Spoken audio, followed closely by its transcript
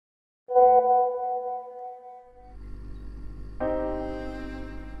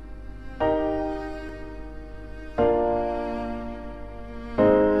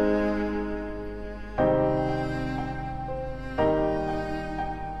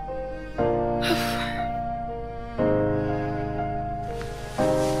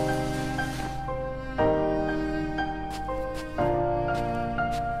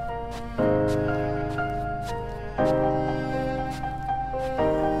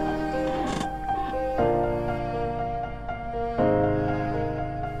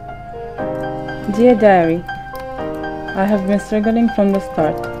Dear Diary, I have been struggling from the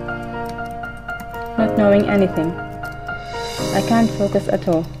start, not knowing anything. I can't focus at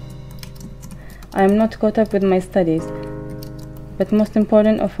all. I am not caught up with my studies, but most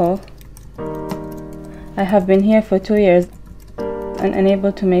important of all, I have been here for 2 years and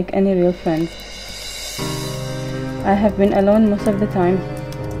unable to make any real friends. I have been alone most of the time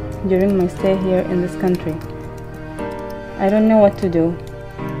during my stay here in this country. I don't know what to do.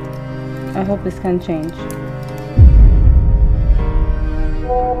 I hope this can change.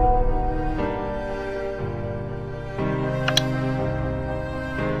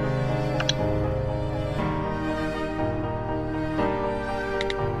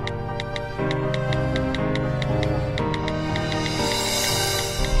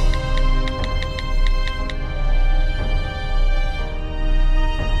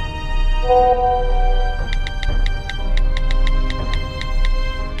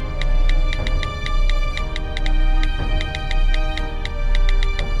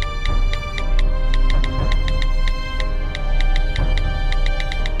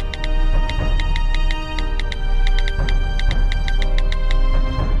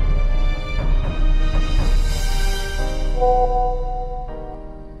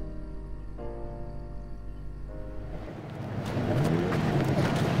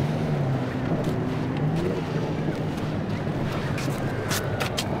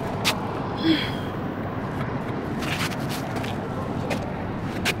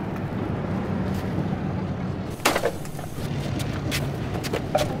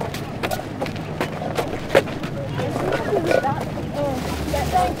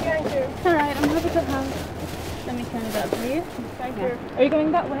 Are you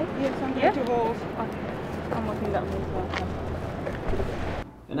going that way? Yes, I'm going to hold. I'm walking that way as well.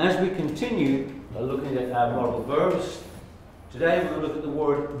 And as we continue looking at our model verbs, today we're going to look at the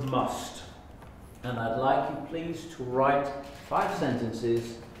word must. And I'd like you please to write 5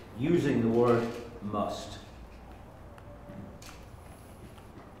 sentences using the word must.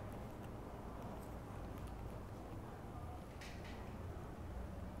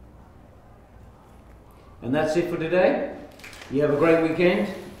 And that's it for today. You have a great weekend,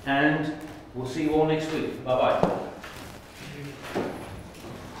 and we'll see you all next week. Bye-bye.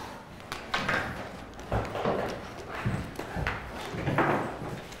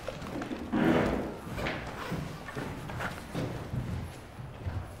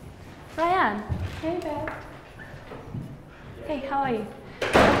 Rayyan. Hey, Beth. Hey, how are you?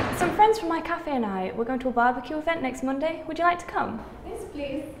 Some friends from iCafe and I, we're going to a barbecue event next Monday. Would you like to come? Yes,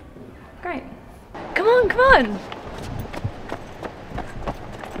 please. Great. Come on, come on!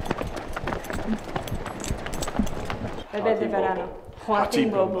 Bebé de verano.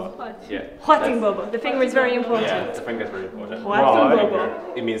 Huating bobo. Yeah. Huating bobo. The finger is very important. Yeah, the finger is very important. Huating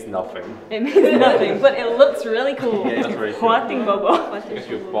bobo. It means nothing. It means nothing, but it looks really cool. Yeah, it's very cool. Huating bobo. If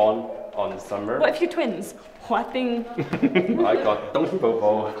you're born on summer. What if you're twins? Huating. I got dong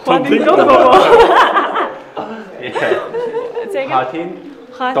bobo. Huating dong bobo. Yeah. Say again.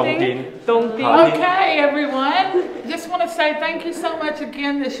 Okay, everyone. Just want to say thank you so much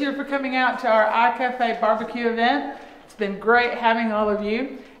again this year for coming out to our iCafe barbecue event. It's been great having all of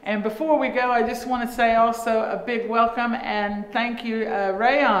you. And before we go, I just want to say also a big welcome and thank you,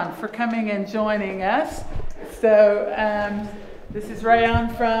 Rayyan, for coming and joining us. So this is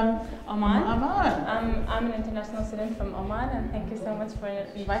Rayyan from Oman. Oman. I'm an international student from Oman, and thank you so much for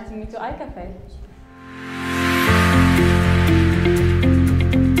inviting me to iCafe.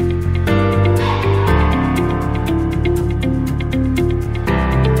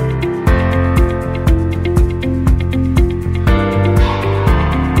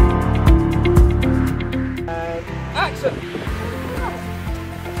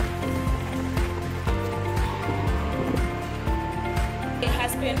 It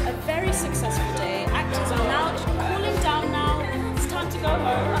has been a very successful day. Actors are now cooling down now. It's time to go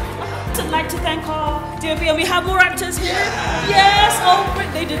home. I'd like to thank our DOP, and we have more actors here. Yes, oh,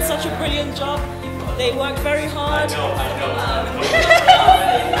 they did such a brilliant job. They worked very hard. I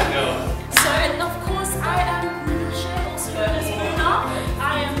know. So, and of course, I am Michelle, also known as Mona.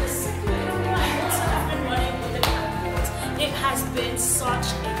 I am the second camera and also have been running with the cameras. It has been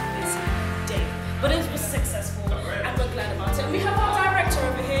such a busy day, but it was successful, and we're glad about it. And we have our director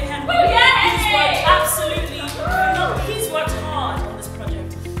over here, Henry. He's worked absolutely, he's worked hard on this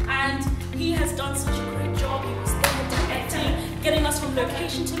project, and he has done such a great job. He was there directing, getting us from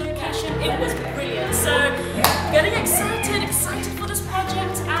location to location. It was brilliant. So, getting excited.